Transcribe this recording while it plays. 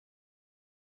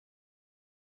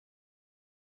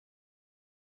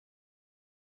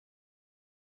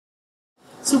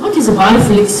So what is a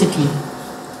biophilic city?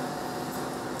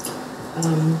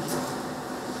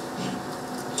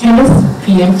 Kenneth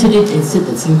preempted it and said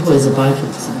that Singapore is a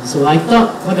biophilic city. So I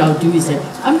thought what I'll do is that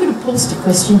I'm going to post a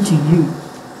question to you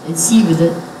and see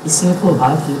whether is Singapore a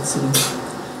biophilic city.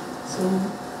 So,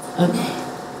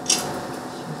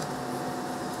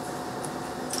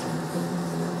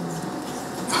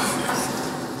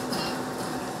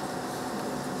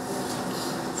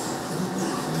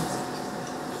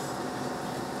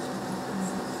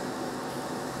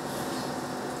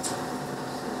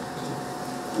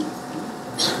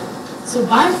 So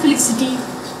biophilic city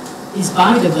is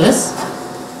biodiverse.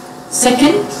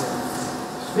 Second,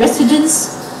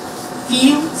 residents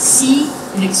feel, see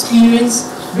and experience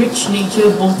rich nature,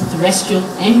 both terrestrial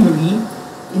and marine,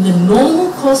 in the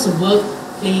normal course of work,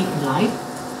 play and life.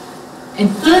 And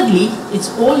thirdly, its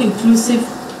all-inclusive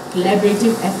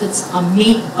collaborative efforts are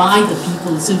made by the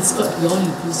people, so it's got to be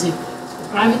all-inclusive. The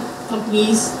private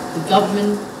companies, the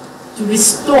government, to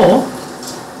restore,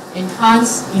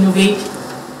 enhance, innovate,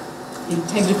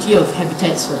 integrity of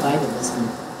habitats for biodiversity.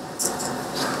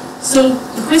 So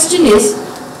the question is,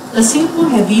 does Singapore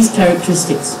have these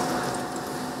characteristics?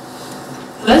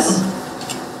 First,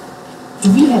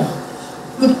 do we have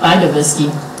good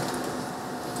biodiversity?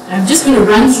 I'm just going to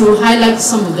run through, highlight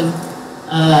some of them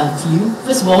to you.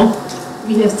 First of all,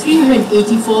 we have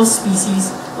 384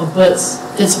 species of birds.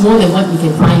 That's more than what you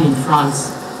can find in France.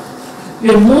 We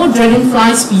have more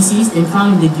dragonfly species than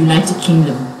found in the United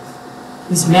Kingdom,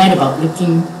 who's mad about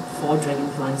looking for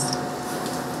dragonflies.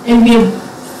 And we have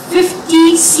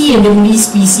 50 sea anemone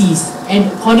species,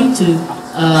 and according to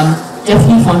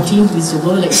Daphne Fontaine, who is a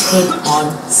world expert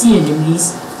on sea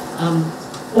anemones,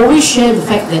 always share the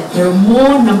fact that there are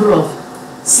more number of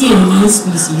sea anemone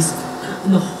species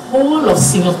in the whole of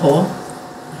Singapore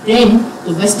than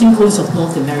the western coast of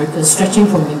North America, stretching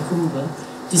from Vancouver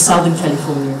to Southern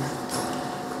California.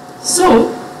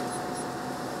 So,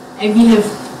 and we have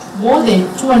more than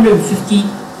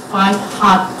 255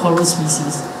 hard coral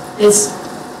species. That's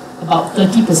about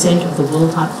 30% of the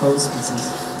world hard coral species.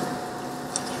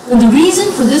 And the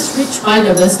reason for this rich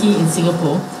biodiversity in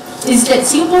Singapore is that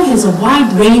Singapore has a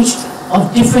wide range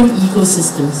of different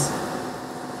ecosystems.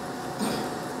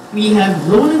 We have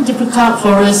lowland dipracarp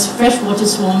forests, freshwater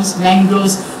swamps,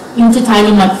 mangroves,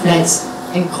 intertidal mudflats,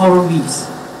 and coral reefs.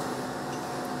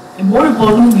 And more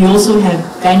important, we also have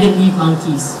banded leaf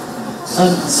monkeys.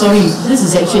 Sorry, this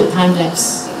is actually a time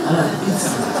lapse.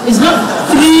 It's not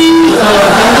three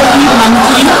banded leaf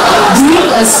monkeys doing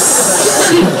a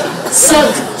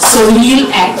Cirque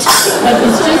Soleil act, but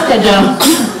it's just that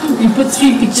we put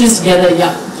three pictures together.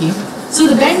 Yeah, okay. So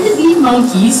the banded leaf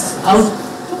monkeys, I'll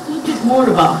talk a little bit more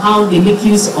about how they make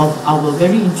use of our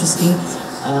very interesting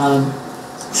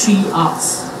tree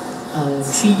arts,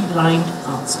 tree-lined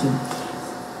arts too.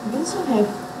 We also have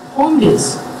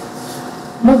hornbills,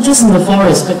 not just in the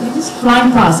forest, but it is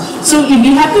flying past. So if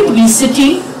you happen to be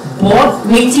sitting, bored,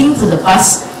 waiting for the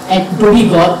bus at Dhoby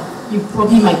Ghaut, you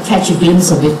probably might catch a glimpse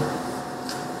of it.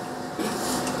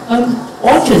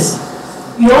 Otters.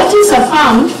 The otters are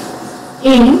found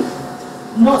in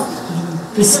not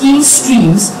the pristine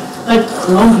streams, but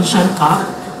along Bishan Park,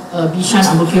 Bishan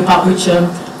Ang Mo Kio Park, which I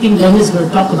think Lena is going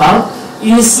to talk about.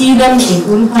 You will see them in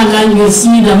Ulu Pandan, you will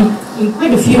see them in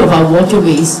quite a few of our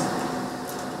waterways.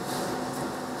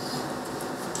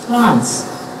 Plants,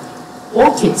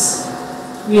 orchids.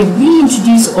 We have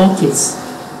reintroduced orchids.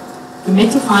 The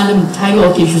Metaphyllum tiger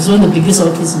orchid, which is one of the biggest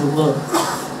orchids in the world.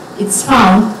 It's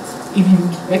found, if you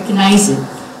recognize it,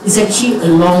 it's actually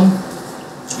along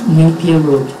Napier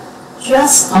Road,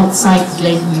 just outside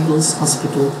Glen Eagles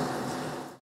Hospital.